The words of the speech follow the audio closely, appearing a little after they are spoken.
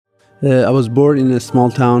I was born in a small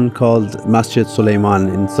town called Masjid Suleiman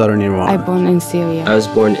in southern Iran. I was born in Syria. I was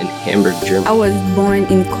born in Hamburg, Germany. I was born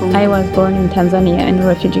in Congo. I was born in Tanzania in a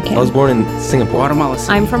refugee camp. I was born in Singapore. Guatemala.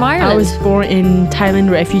 I'm from Ireland. I was born in Thailand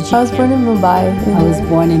refugee. I was born in Mumbai. I was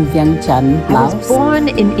born in Vientiane, Laos. I was born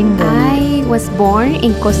in England. I was born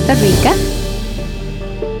in Costa Rica.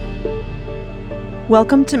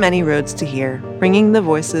 Welcome to Many Roads to Here, bringing the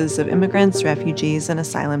voices of immigrants, refugees, and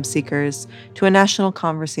asylum seekers to a national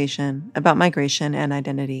conversation about migration and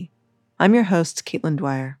identity. I'm your host, Caitlin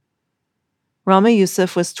Dwyer. Rahma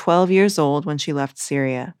Yusuf was 12 years old when she left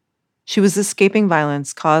Syria. She was escaping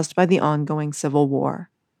violence caused by the ongoing civil war.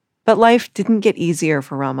 But life didn't get easier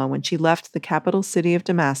for Rahma when she left the capital city of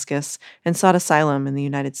Damascus and sought asylum in the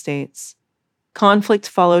United States. Conflict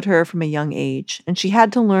followed her from a young age, and she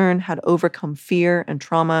had to learn how to overcome fear and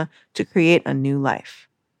trauma to create a new life.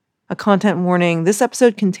 A content warning, this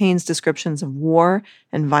episode contains descriptions of war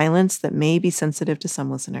and violence that may be sensitive to some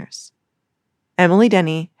listeners. Emily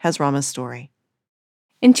Denny has Rahma's story.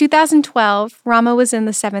 In 2012, Rahma was in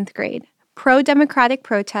the 7th grade. Pro-democratic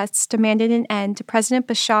protests demanded an end to President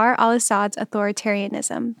Bashar al-Assad's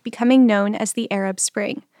authoritarianism, becoming known as the Arab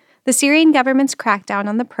Spring. The Syrian government's crackdown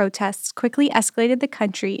on the protests quickly escalated the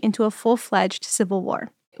country into a full-fledged civil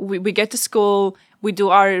war. We get to school, we do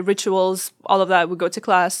our rituals, all of that. We go to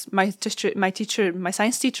class. My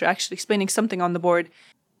science teacher, actually explaining something on the board,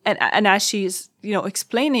 and as she's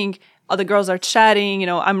explaining, other girls are chatting.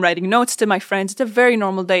 I'm writing notes to my friends. It's a very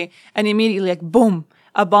normal day, and immediately, like boom,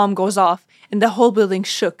 a bomb goes off, and the whole building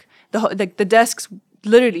shook. The desks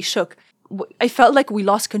literally shook. I felt like we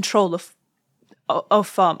lost control of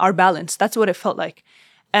our balance. That's what it felt like.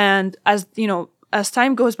 And as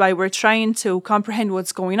time goes by, we're trying to comprehend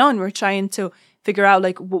what's going on. We're trying to figure out,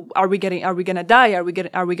 like, are we gonna die?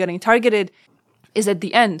 Are we getting targeted? Is it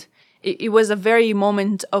the end? It was a very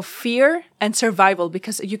moment of fear and survival,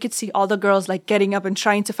 because you could see all the girls like getting up and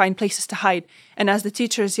trying to find places to hide. And as the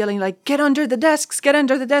teacher is yelling, like, get under the desks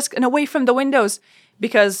and away from the windows,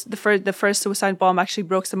 because the first suicide bomb actually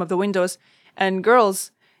broke some of the windows, and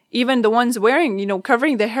girls, even the ones wearing,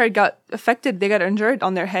 covering their hair, got affected. They got injured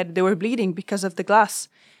on their head. They were bleeding because of the glass.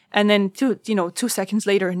 And then 2 seconds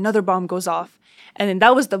later, another bomb goes off. And then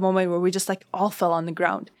that was the moment where we just like all fell on the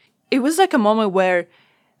ground. It was like a moment where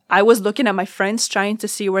I was looking at my friends, trying to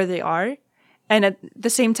see where they are, and at the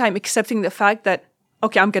same time accepting the fact that,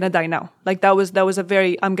 okay, I'm gonna die now. Like that was a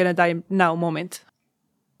very I'm gonna die now moment.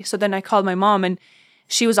 So then I called my mom, and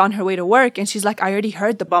she was on her way to work, and she's like, I already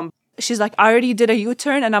heard the bomb. She's like, I already did a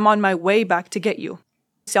U-turn and I'm on my way back to get you.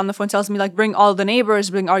 She on the phone tells me, like, bring all the neighbors,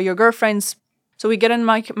 bring all your girlfriends. So we get in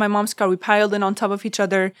my mom's car, we piled in on top of each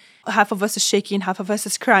other. Half of us is shaking, half of us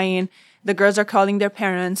is crying. The girls are calling their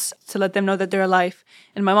parents to let them know that they're alive.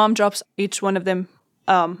 And my mom drops each one of them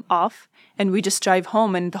off, and we just drive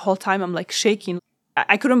home. And the whole time I'm like shaking.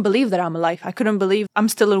 I couldn't believe that I'm alive. I couldn't believe I'm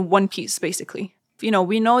still in one piece, basically.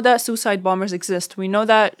 We know that suicide bombers exist. We know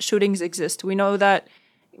that shootings exist. We know that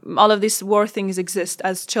all of these war things exist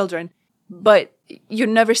as children, but you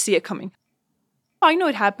never see it coming. I know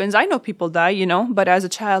it happens. I know people die, but as a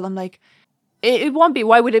child, I'm like, it won't be.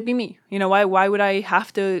 Why would it be me? Why would I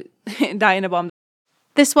have to die in a bomb?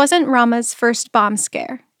 This wasn't Rahma's first bomb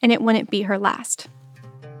scare, and it wouldn't be her last.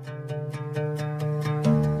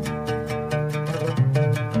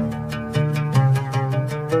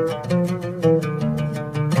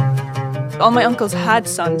 All my uncles had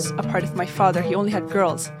sons, apart from my father. He only had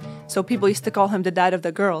girls. So people used to call him the dad of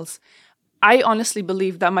the girls. I honestly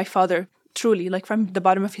believe that my father truly, like from the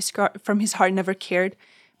bottom of his heart, never cared.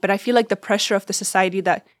 But I feel like the pressure of the society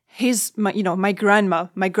that my grandpa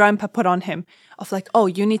put on him of like, oh,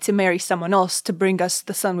 you need to marry someone else to bring us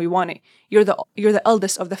the son we wanted. You're the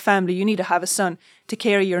eldest of the family. You need to have a son to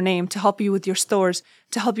carry your name, to help you with your stores,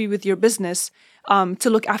 to help you with your business, to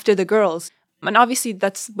look after the girls. And obviously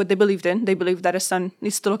that's what they believed in. They believed that a son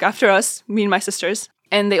needs to look after us, me and my sisters.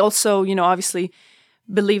 And they also, obviously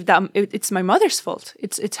believed that it's my mother's fault.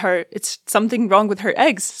 It's her. It's something wrong with her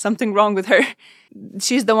eggs, something wrong with her.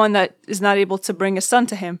 She's the one that is not able to bring a son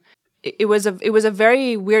to him. It was a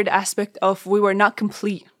very weird aspect of we were not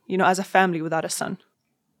complete, as a family without a son.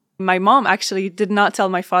 My mom actually did not tell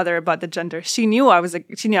my father about the gender. She knew I was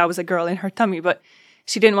a girl in her tummy, but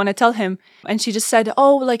she didn't want to tell him. And she just said,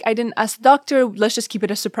 oh, like, I didn't ask the doctor. Let's just keep it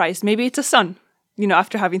a surprise. Maybe it's a son,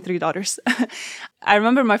 after having 3 daughters. I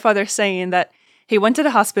remember my father saying that he went to the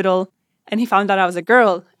hospital and he found out I was a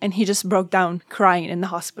girl, and he just broke down crying in the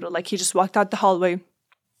hospital. Like, he just walked out the hallway,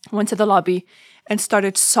 went to the lobby, and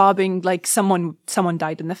started sobbing like someone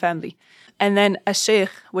died in the family. And then a sheikh,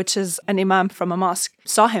 which is an imam from a mosque,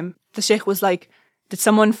 saw him. The sheikh was like, did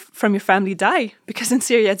someone from your family die? Because in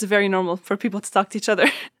Syria, it's very normal for people to talk to each other,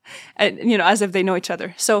 and, as if they know each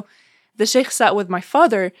other. So the sheikh sat with my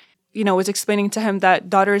father, was explaining to him that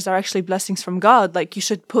daughters are actually blessings from God. Like, you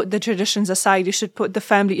should put the traditions aside. You should put the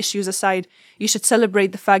family issues aside. You should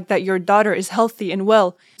celebrate the fact that your daughter is healthy and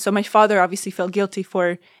well. So my father obviously felt guilty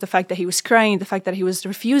for the fact that he was crying, the fact that he was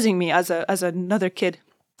refusing me as another kid.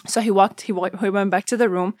 So he went back to the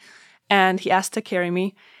room and he asked to carry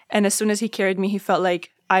me. And as soon as he carried me, he felt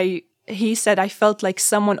like he said, I felt like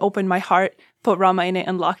someone opened my heart, put Rama in it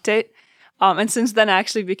and locked it. And since then, I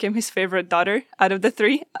actually became his favorite daughter out of the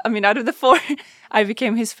four. I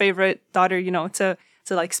became his favorite daughter, to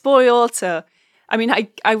like spoil, I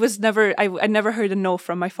never heard a no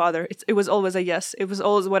from my father. It was always a yes. It was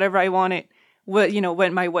always whatever I wanted,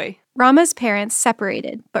 went my way. Rama's parents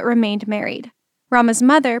separated, but remained married. Rama's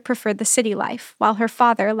mother preferred the city life, while her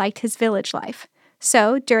father liked his village life.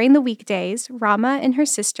 So, during the weekdays, Rama and her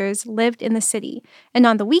sisters lived in the city, and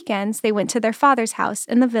on the weekends, they went to their father's house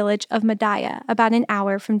in the village of Madaya, about an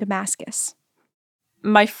hour from Damascus.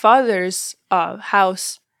 My father's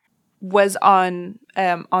house was on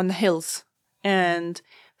the hills, and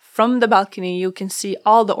from the balcony, you can see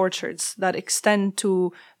all the orchards that extend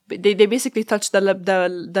to. They basically touch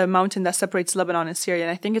the mountain that separates Lebanon and Syria,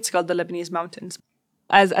 and I think it's called the Lebanese Mountains.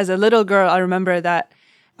 As a little girl, I remember that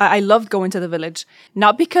I loved going to the village,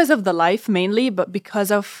 not because of the life mainly, but because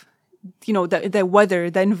of, the weather,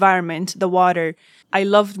 the environment, the water. I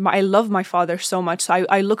love my father so much. So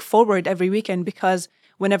I look forward every weekend because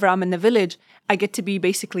whenever I'm in the village, I get to be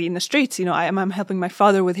basically in the streets. I'm helping my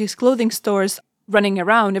father with his clothing stores, running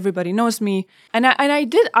around. Everybody knows me. And I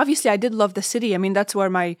did love the city. I mean, that's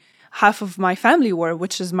where half of my family were,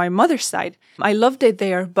 which is my mother's side. I loved it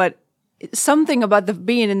there, but something about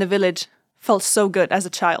being in the village felt so good as a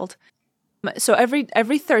child. So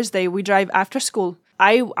every Thursday we drive after school.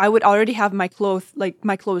 I would already have my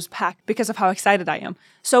clothes packed because of how excited I am.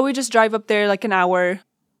 So we just drive up there like an hour,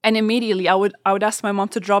 and immediately I would ask my mom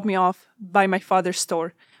to drop me off by my father's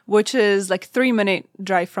store, which is like 3-minute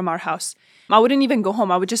drive from our house. I wouldn't even go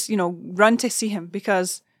home. I would just, run to see him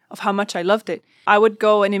because of how much I loved it. I would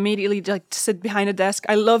go and immediately sit behind a desk.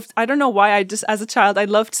 I don't know why, as a child, I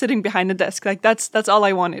loved sitting behind a desk. Like that's all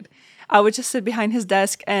I wanted. I would just sit behind his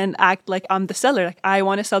desk and act like I'm the seller. Like I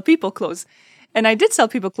want to sell people clothes. And I did sell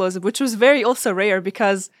people clothes, which was very also rare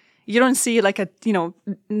because you don't see like a,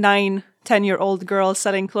 9-10-year-old girl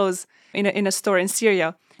selling clothes in a store in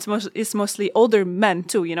Syria. It's mostly older men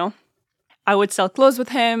too, I would sell clothes with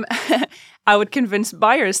him. I would convince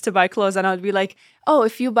buyers to buy clothes, and I would be like, oh,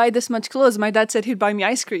 if you buy this much clothes, my dad said he'd buy me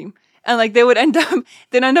ice cream. And like they would end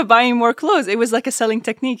up buying more clothes. It was like a selling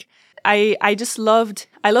technique. I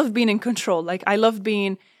loved being in control. Like I loved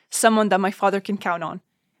being someone that my father can count on.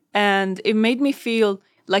 And it made me feel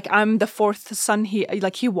like I'm the fourth son he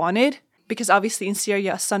wanted. Because obviously in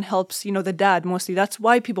Syria, a son helps, the dad mostly. That's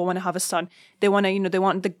why people want to have a son. They want to, they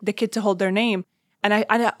want the kid to hold their name. And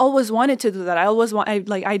I always wanted to do that.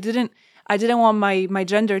 I didn't want my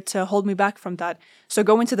gender to hold me back from that. So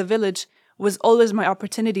going to the village was always my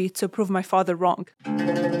opportunity to prove my father wrong.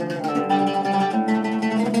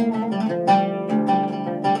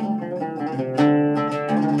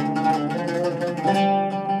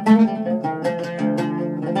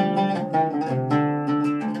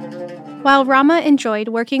 While Rama enjoyed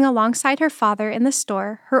working alongside her father in the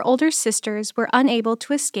store, her older sisters were unable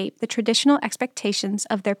to escape the traditional expectations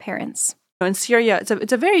of their parents. In Syria,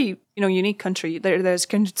 it's a very unique country. There's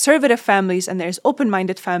conservative families, and there's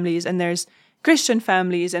open-minded families, and there's Christian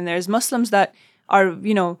families, and there's Muslims that are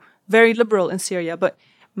very liberal in Syria. But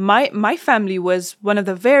my family was one of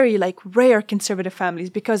the very rare conservative families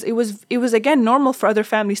because it was again normal for other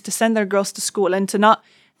families to send their girls to school and to not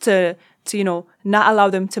allow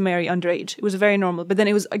them to marry underage. It was very normal. But then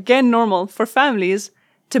it was again normal for families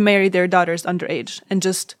to marry their daughters underage and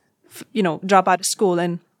just drop out of school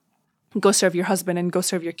and go serve your husband and go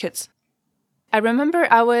serve your kids. I remember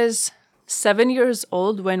I was 7 years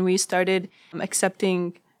old when we started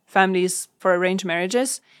accepting families for arranged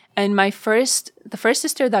marriages. And the first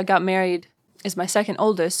sister that got married is my second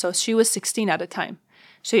oldest, so she was 16 at the time.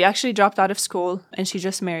 She actually dropped out of school and she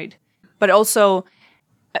just married. But also,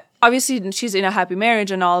 obviously she's in a happy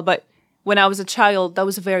marriage and all, but when I was a child, that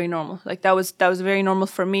was very normal. That was very normal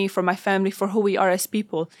for me, for my family, for who we are as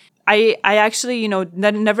people. I actually,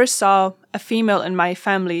 never saw a female in my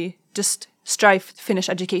family just strive to finish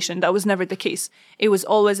education. That was never the case. It was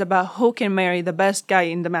always about who can marry the best guy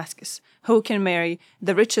in Damascus, who can marry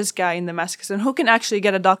the richest guy in Damascus, and who can actually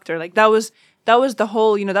get a doctor. That was the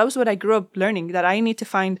whole, that was what I grew up learning, that I need to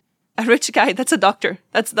find a rich guy that's a doctor.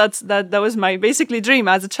 That was my basically dream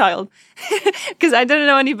as a child, because I didn't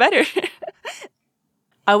know any better.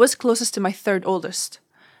 I was closest to my third oldest.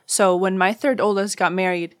 So when my third oldest got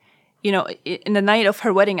married, you know, in the night of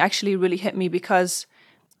her wedding actually really hit me, because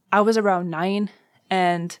I was around 9,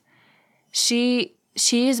 and she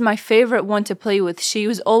is my favorite one to play with. She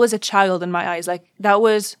was always a child in my eyes. Like, that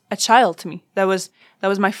was a child to me. That was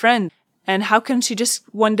my friend. And how can she just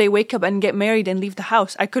one day wake up and get married and leave the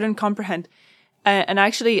house? I couldn't comprehend. And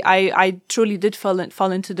actually, I truly did fall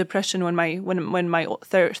into depression when my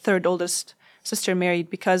third oldest sister married,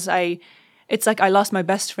 because it's like I lost my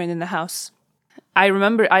best friend in the house. I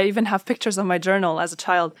remember I even have pictures of my journal as a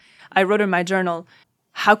child. I wrote in my journal,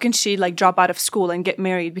 how can she like drop out of school and get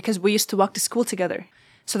married? Because we used to walk to school together.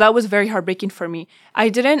 So that was very heartbreaking for me. I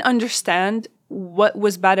didn't understand what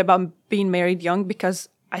was bad about being married young, because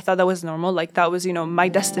I thought that was normal. Like, that was, you know, my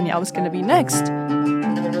destiny. I was going to be next.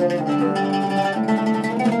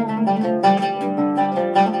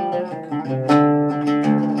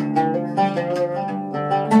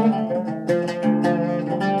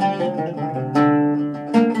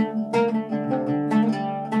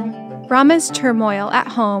 Rama's turmoil at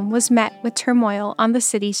home was met with turmoil on the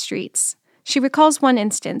city streets. She recalls one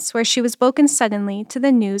instance where she was woken suddenly to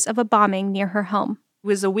the news of a bombing near her home. It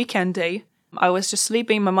was a weekend day. I was just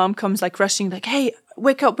sleeping. My mom comes like rushing, like, hey,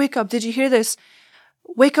 wake up. Did you hear this?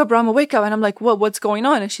 Wake up, Rama, wake up. And I'm like, what's going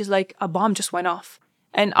on? And she's like, a bomb just went off.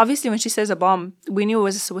 And obviously when she says a bomb, we knew it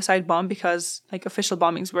was a suicide bomb, because like official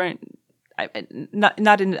bombings weren't,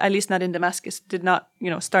 not in, at least not in Damascus, did not, you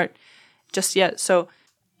know, start just yet. So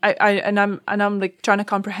I'm like trying to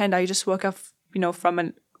comprehend. I just woke up, you know,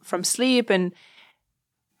 from sleep, and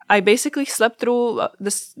I basically slept through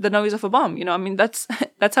the noise of a bomb. You know, I mean, that's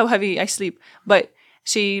how heavy I sleep. But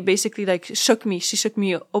she basically like shook me. She shook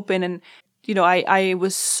me open, and you know, I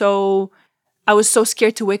was so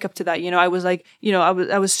scared to wake up to that. You know, I was like, you know,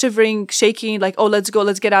 I was shivering, shaking, like, oh, let's go,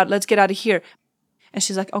 let's get out of here. And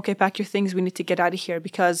she's like, okay, pack your things. We need to get out of here,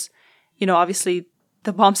 because, you know, obviously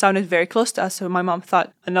the bomb sounded very close to us. So my mom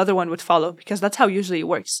thought another one would follow, because that's how usually it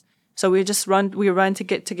works. So we run to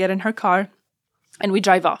get in her car, and we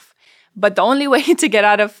drive off. But the only way to get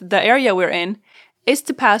out of the area we're in is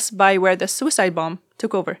to pass by where the suicide bomb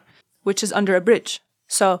took over, which is under a bridge.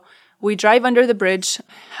 So we drive under the bridge.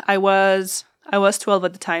 I was 12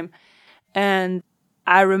 at the time. And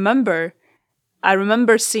I remember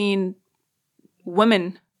seeing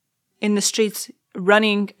women in the streets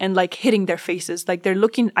running and like hitting their faces. Like, they're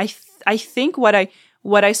looking, I think what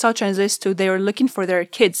I saw translates to, they were looking for their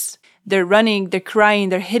kids. They're running, they're crying,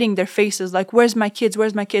 they're hitting their faces. Like, where's my kids?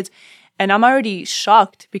 And I'm already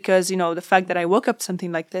shocked, because, you know, the fact that I woke up to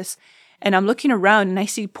something like this, and I'm looking around and I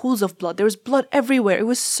see pools of blood. There was blood everywhere. It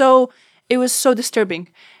was so disturbing.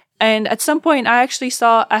 And at some point I actually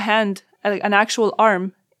saw a hand, an actual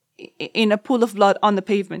arm in a pool of blood on the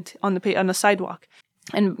pavement, on the sidewalk.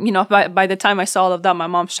 And, you know, by the time I saw all of that, my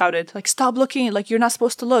mom shouted, like, stop looking, like, you're not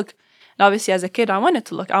supposed to look. And obviously as a kid, I wanted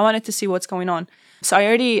to look. I wanted to see what's going on. So I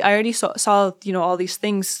already saw, you know, all these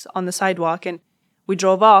things on the sidewalk, and we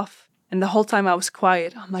drove off. And the whole time I was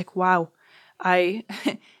quiet. I'm like, wow,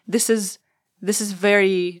 this is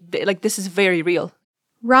very real.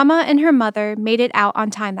 Rama and her mother made it out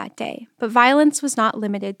on time that day, but violence was not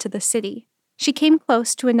limited to the city. She came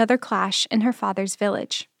close to another clash in her father's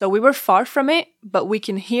village. So we were far from it, but we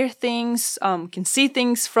can hear things, can see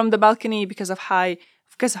things from the balcony because of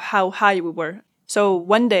how high we were. So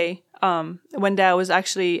one day I was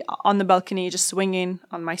actually on the balcony just swinging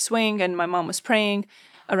on my swing, and my mom was praying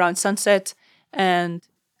around sunset, and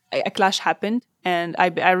a clash happened. And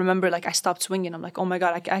I remember, like, I stopped swinging. I'm like, oh my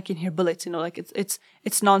God, I can hear bullets, you know, like it's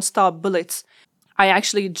nonstop bullets. I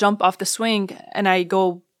actually jump off the swing and I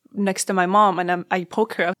go next to my mom, and I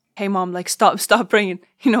poke her. Hey mom, like, stop praying,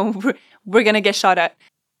 you know, we're gonna get shot at.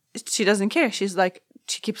 She doesn't care. She's like,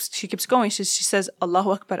 she keeps going. She says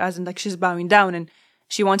Allahu Akbar, as in like she's bowing down, and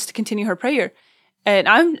she wants to continue her prayer. And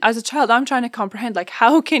as a child, I'm trying to comprehend, like,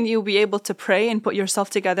 how can you be able to pray and put yourself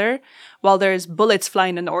together while there's bullets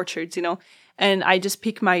flying in the orchards, you know? And I just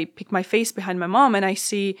peek my face behind my mom, and I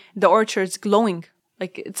see the orchards glowing.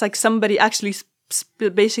 Like, it's like somebody actually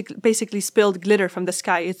basically spilled glitter from the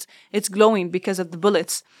sky. It's glowing because of the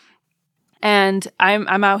bullets. And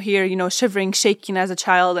I'm out here, you know, shivering, shaking as a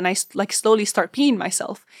child, and I like slowly start peeing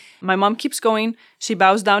myself. My mom keeps going. She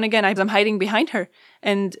bows down again. I'm hiding behind her.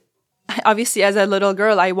 And obviously, as a little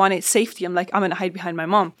girl, I wanted safety. I'm like, I'm going to hide behind my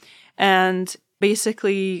mom. And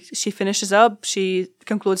basically, she finishes up. She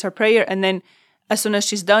concludes her prayer. And then as soon as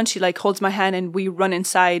she's done, she like holds my hand and we run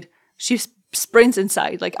inside. She sprints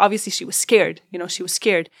inside. Like, obviously, she was scared. You know, she was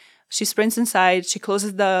scared. She sprints inside, she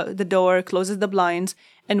closes the door, closes the blinds,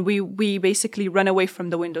 and we basically run away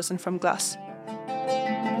from the windows and from glass.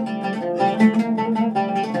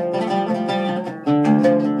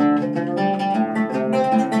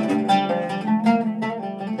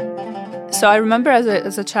 So I remember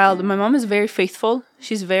as a child, my mom is very faithful.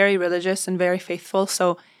 She's very religious and very faithful.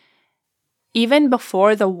 So even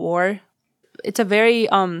before the war, it's a very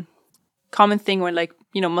common thing when, like,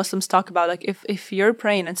 you know, Muslims talk about, like, if you're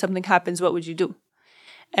praying and something happens, what would you do?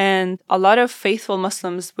 And a lot of faithful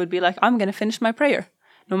Muslims would be like, I'm going to finish my prayer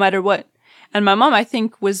no matter what. And my mom, I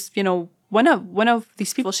think, was, you know, one of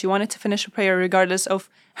these people. She wanted to finish her prayer regardless of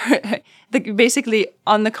her, basically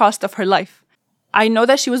on the cost of her life. I know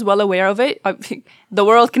that she was well aware of it. The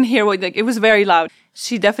world can hear what, like, it was very loud.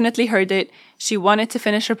 She definitely heard it. She wanted to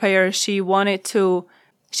finish her prayer. She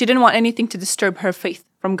didn't want anything to disturb her faith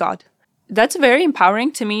from God. That's very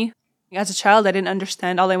empowering to me. As a child, I didn't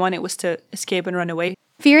understand. All I wanted was to escape and run away.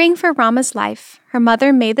 Fearing for Rama's life, her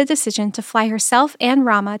mother made the decision to fly herself and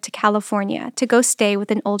Rama to California to go stay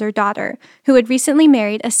with an older daughter who had recently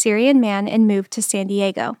married a Syrian man and moved to San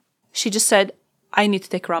Diego. She just said, I need to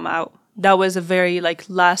take Rama out. That was a very, like,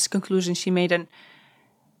 last conclusion she made, and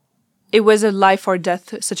it was a life or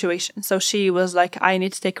death situation. So she was like, I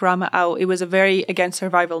need to take Rama out. It was a very, again,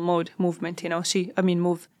 survival movement, you know. She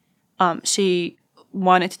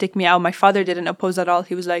wanted to take me out. My father didn't oppose at all.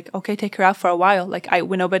 He was like, okay, take her out for a while. Like,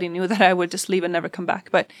 when nobody knew that I would just leave and never come back.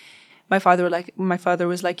 But my father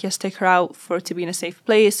was like, yes, take her out to be in a safe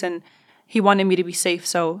place. And he wanted me to be safe.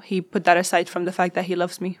 So he put that aside from the fact that he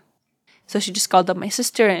loves me. So she just called up my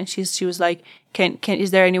sister, and she was like,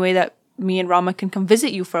 is there any way that me and Rama can come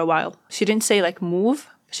visit you for a while? She didn't say, like, move.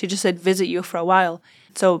 She just said visit you for a while.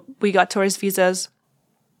 So we got tourist visas,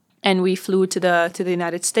 and we flew to the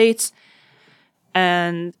United States,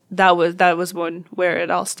 and that was where it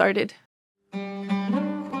all started.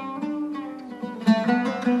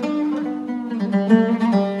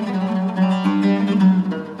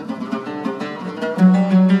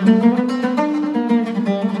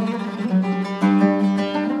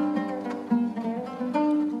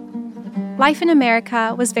 Life in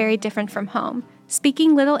America was very different from home.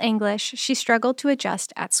 Speaking little English, she struggled to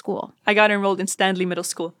adjust at school. I got enrolled in Stanley Middle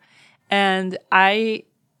School, and my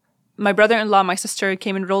brother-in-law, my sister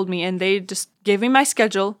came and enrolled me, and they just gave me my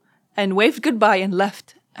schedule and waved goodbye and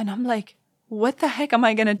left. And I'm like, what the heck am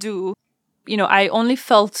I going to do? You know, I only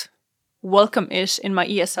felt welcome-ish in my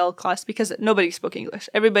ESL class because nobody spoke English.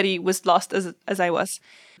 Everybody was lost as I was.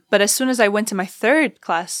 But as soon as I went to my third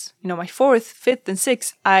class, you know, my fourth, fifth, and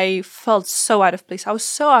sixth, I felt so out of place. I was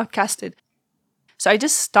so outcasted. So I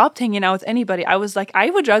just stopped hanging out with anybody. I was like, I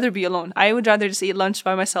would rather be alone. I would rather just eat lunch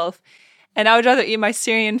by myself. And I would rather eat my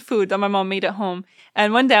Syrian food that my mom made at home.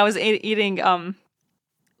 And one day I was eating,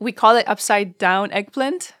 we call it upside down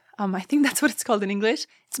eggplant. I think that's what it's called in English.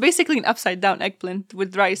 It's basically an upside down eggplant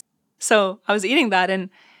with rice. So I was eating that, and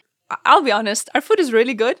I'll be honest, our food is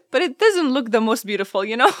really good, but it doesn't look the most beautiful,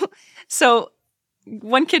 you know? So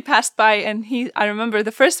one kid passed by, and I remember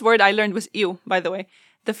the first word I learned was ew, by the way.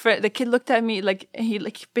 The kid looked at me, like, he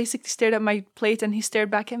basically stared at my plate, and he stared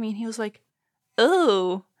back at me, and he was like,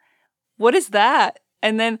 oh, what is that?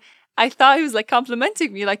 And then I thought he was, like,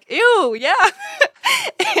 complimenting me, like, ew, yeah.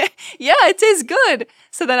 Yeah, it tastes good.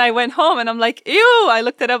 So then I went home, and I'm like, ew. I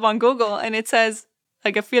looked it up on Google, and it says,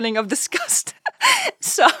 like, a feeling of disgust.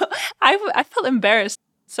 So I felt embarrassed.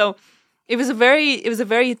 So it was a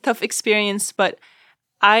very tough experience, but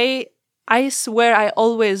I swear I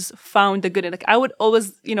always found the good in it. Like, I would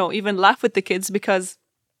always, you know, even laugh with the kids, because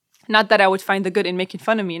not that I would find the good in making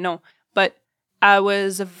fun of me, no, but I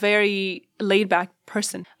was a very laid back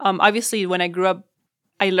person. Obviously when I grew up,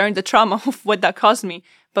 I learned the trauma of what that caused me.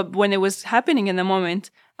 But when it was happening in the moment,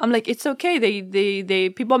 I'm like, it's okay. They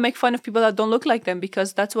people make fun of people that don't look like them,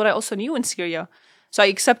 because that's what I also knew in Syria. So I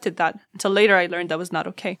accepted that until later I learned that was not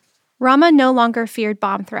okay. Rama no longer feared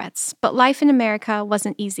bomb threats, but life in America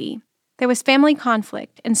wasn't easy. There was family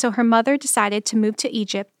conflict, and so her mother decided to move to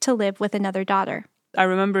Egypt to live with another daughter. I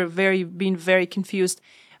remember being very confused.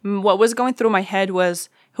 What was going through my head was,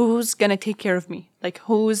 who's going to take care of me? Like,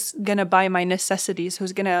 who's going to buy my necessities?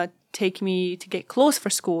 Who's going to take me to get clothes for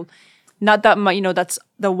school? Not that that's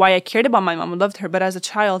the why I cared about my mom. I loved her. But as a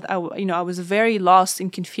child, I was very lost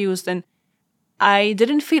and confused. And I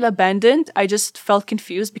didn't feel abandoned. I just felt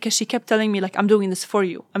confused because she kept telling me, like, I'm doing this for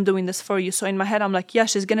you. I'm doing this for you. So in my head, I'm like, yeah,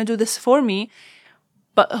 she's going to do this for me.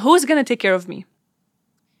 But who's going to take care of me?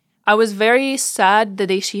 I was very sad the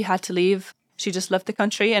day she had to leave. She just left the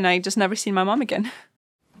country, and I just never seen my mom again.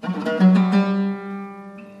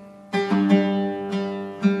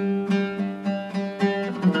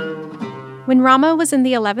 When Rama was in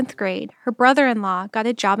the 11th grade, her brother-in-law got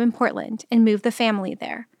a job in Portland and moved the family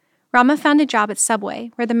there. Rama found a job at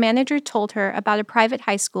Subway, where the manager told her about a private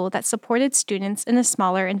high school that supported students in a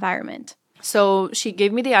smaller environment. So she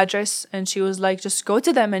gave me the address and she was like, just go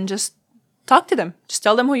to them and just talk to them. Just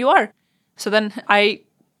tell them who you are. So then I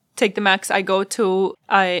take the Max. I go to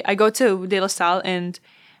De La Salle and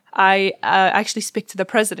I actually speak to the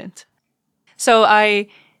president. So I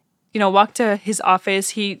walked to his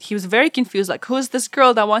office. He was very confused, like, who's this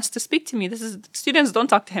girl that wants to speak to me? Students don't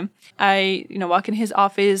talk to him. I, walk in his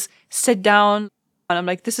office, sit down, and I'm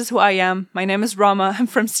like, this is who I am. My name is Rama. I'm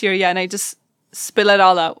from Syria. And I just spill it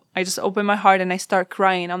all out. I just open my heart and I start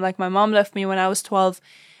crying. I'm like, my mom left me when I was 12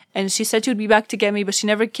 and she said she would be back to get me, but she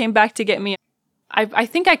never came back to get me. I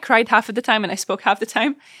think I cried half of the time and I spoke half the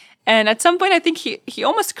time. And at some point, I think he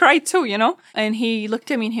almost cried too, And he looked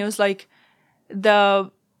at me and he was like, the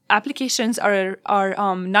applications are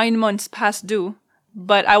 9 months past due,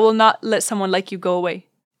 but I will not let someone like you go away.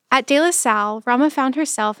 At De La Salle, Rama found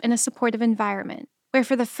herself in a supportive environment, where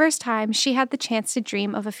for the first time she had the chance to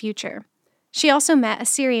dream of a future. She also met a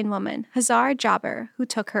Syrian woman, Hazar Jaber, who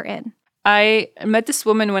took her in. I met this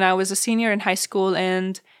woman when I was a senior in high school,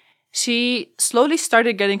 and she slowly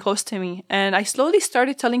started getting close to me, and I slowly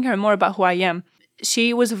started telling her more about who I am.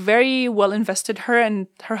 She was very well invested, her and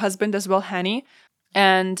her husband as well, Hani.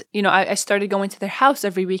 And, I started going to their house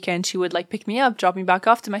every weekend. She would pick me up, drop me back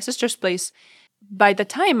off to my sister's place. By the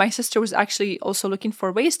time, my sister was actually also looking for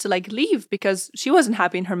ways to leave because she wasn't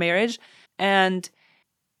happy in her marriage. And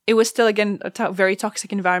it was still, again, a very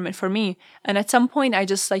toxic environment for me. And at some point, I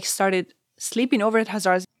just started sleeping over at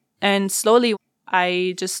Hazar's. And slowly,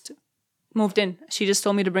 I just moved in. She just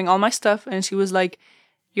told me to bring all my stuff. And she was like,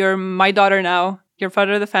 you're my daughter now. You're part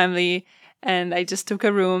of the family. And I just took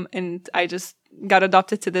a room and I just got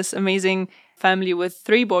adopted to this amazing family with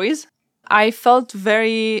 3 boys. I felt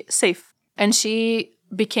very safe. And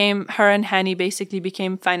her and Hani basically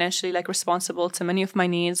became financially responsible to many of my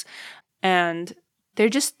needs. And they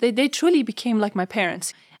truly became like my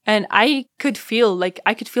parents. And I could feel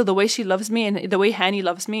the way she loves me and the way Hani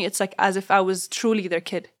loves me. It's as if I was truly their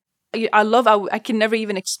kid. I can never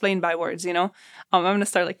even explain by words, I'm going to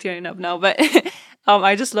start tearing up now, but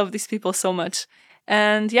I just love these people so much.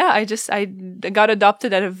 And yeah, I got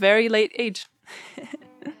adopted at a very late age.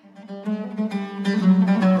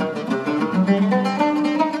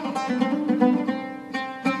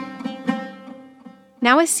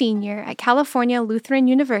 Now a senior at California Lutheran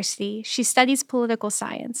University, she studies political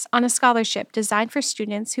science on a scholarship designed for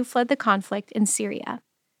students who fled the conflict in Syria.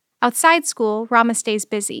 Outside school, Rama stays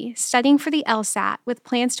busy, studying for the LSAT with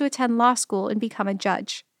plans to attend law school and become a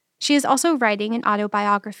judge. She is also writing an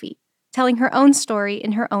autobiography, telling her own story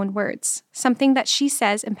in her own words, something that she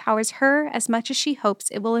says empowers her as much as she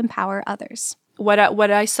hopes it will empower others. What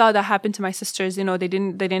I saw that happened to my sisters, they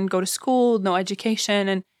didn't go to school, no education,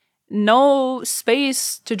 and no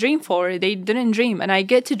space to dream for. They didn't dream, and I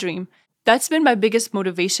get to dream. That's been my biggest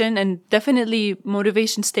motivation, and definitely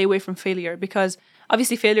motivation stay away from failure, because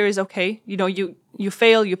obviously failure is okay. You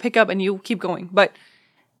fail, you pick up, and you keep going. But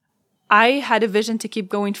I had a vision to keep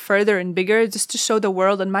going further and bigger, just to show the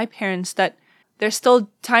world and my parents that there's still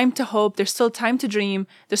time to hope, there's still time to dream,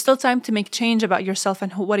 there's still time to make change about yourself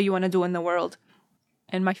and what do you want to do in the world.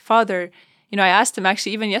 And my father, I asked him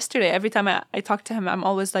actually even yesterday, every time I talk to him, I'm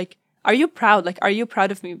always like, are you proud? Are you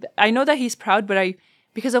proud of me? I know that he's proud, but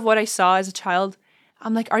because of what I saw as a child,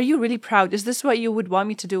 I'm like, are you really proud? Is this what you would want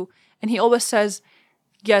me to do? And he always says,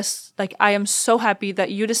 yes, I am so happy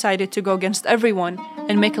that you decided to go against everyone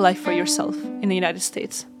and make a life for yourself in the United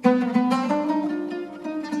States.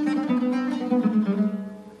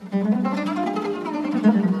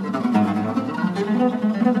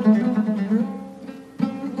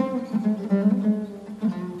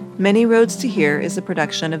 Many Roads to Here is a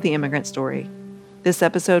production of The Immigrant Story. This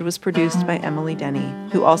episode was produced by Emily Denny,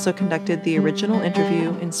 who also conducted the original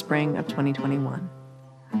interview in spring of 2021.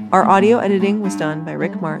 Our audio editing was done by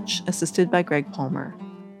Rick March, assisted by Greg Palmer.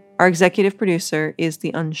 Our executive producer is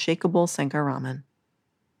the unshakable Sankar Raman.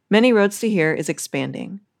 Many Roads to Here is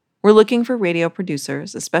expanding. We're looking for radio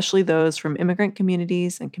producers, especially those from immigrant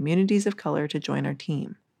communities and communities of color, to join our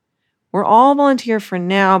team. We're all volunteer for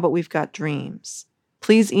now, but we've got dreams.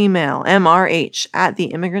 Please email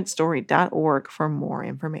mrh@theimmigrantstory.org for more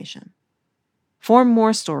information. For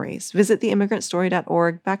more stories, visit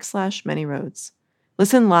theimmigrantstory.org/manyroads.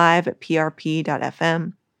 Listen live at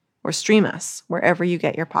prp.fm or stream us wherever you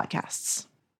get your podcasts.